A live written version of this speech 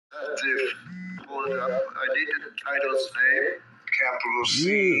pull it up. I need the title's name. Capital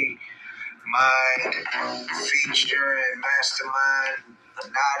C, Mind, featuring Mastamind,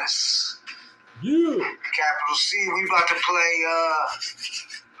 Mesus. Capital C, we about to play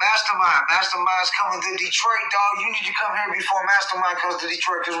Mastamind. Mastamind coming to Detroit, dog. You need to come here before Mastamind comes to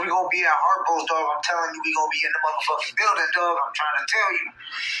Detroit, because we gonna be at Harpo's, dog. I'm telling you, we gonna be in the motherfucking building, dog. I'm trying to tell you.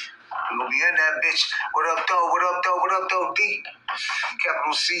 We gonna be in that bitch. What up, though? What up, though? What up, though? D.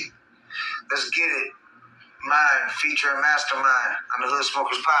 Capital C. Let's get it. Mind featuring Mastamind on the Hood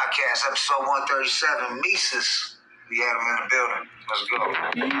Smokers Podcast, episode 137. Mesus. We had him in the building. Let's go.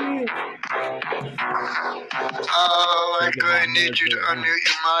 Oh, I'm going to need you to unmute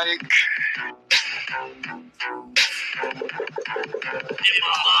your mic.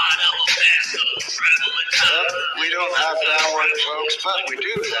 We don't have that one, folks, but we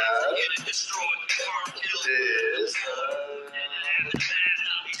do have this.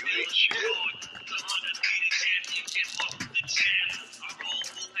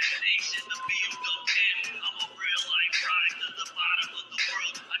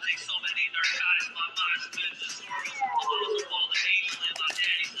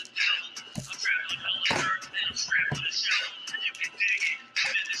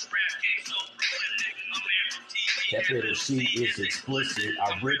 Capital C is explicit.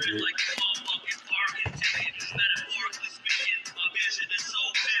 I rip it.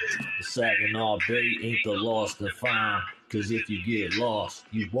 The Saginaw Bay ain't the lost to find, cause if you get lost,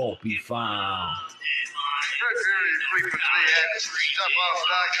 you won't be found. Very frequently had to step off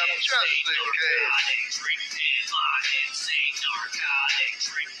back up just in case.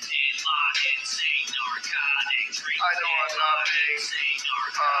 I know I'm not being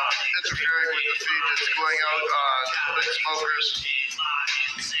interfering with the feed that's going out on Hood Smokers.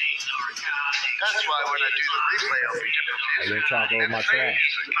 That's why when I do the replay, I'll be different music. I didn't talk over my track.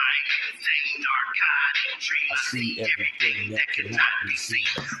 I see everything that cannot be seen.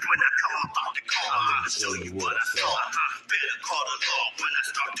 I'm gonna show you what I saw. Better call the law when I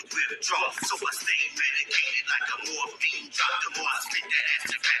start to withdraw. So I stay medicated like a morphine drop. The more I spit that ass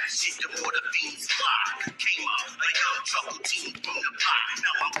to rap shit, the more the fiends fly. Came up a young trouble team from the block.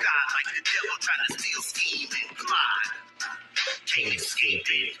 Now I'm God like the devil trying to steal, scheme, and glide. Can't escape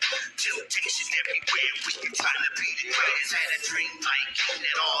it. Temptation everywhere. We can try to beat it. Greatest had a dream like king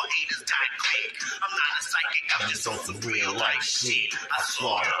that all haters die quick. I'm not a psychic, I'm just on some real life shit. I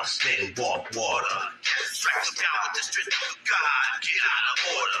slaughter, then walk water. Strike them down with the strength of God. Get out of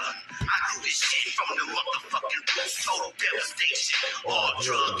order. I do this shit from the motherfucking roots. Total devastation. All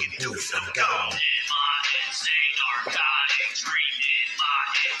drug induced, I'm gone. In my insane narcotic dream. In my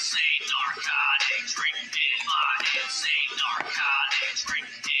insane narcotic dream. In my insane narcotic dream.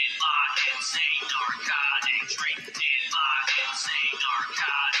 In my insane narcotic dream. In my insane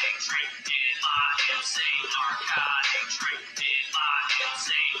narcotic dream. In my insane narcotic dream. In my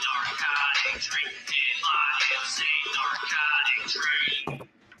insane narcotic dream. In my insane narcotic dream.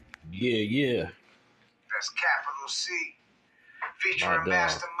 Yeah. That's Capital C featuring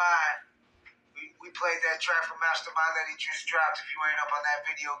Mastamind. We played that track from Mastamind that he just dropped. If you ain't up on that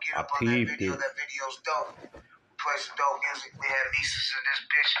video, get up on that video. That video's dope. We played some dope music. We had Mesus in this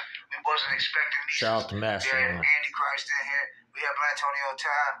bitch. We wasn't expecting Mesus. Shout out to Mastamind. We had Andy Christ in here. We had Blantonio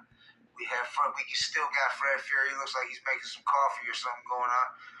Time. We had Fred. We still got Fred Fury. He looks like he's making some coffee or something going on.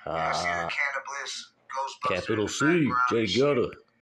 See the Cannabis Ghostbusters. Capital C, Jay Gutter.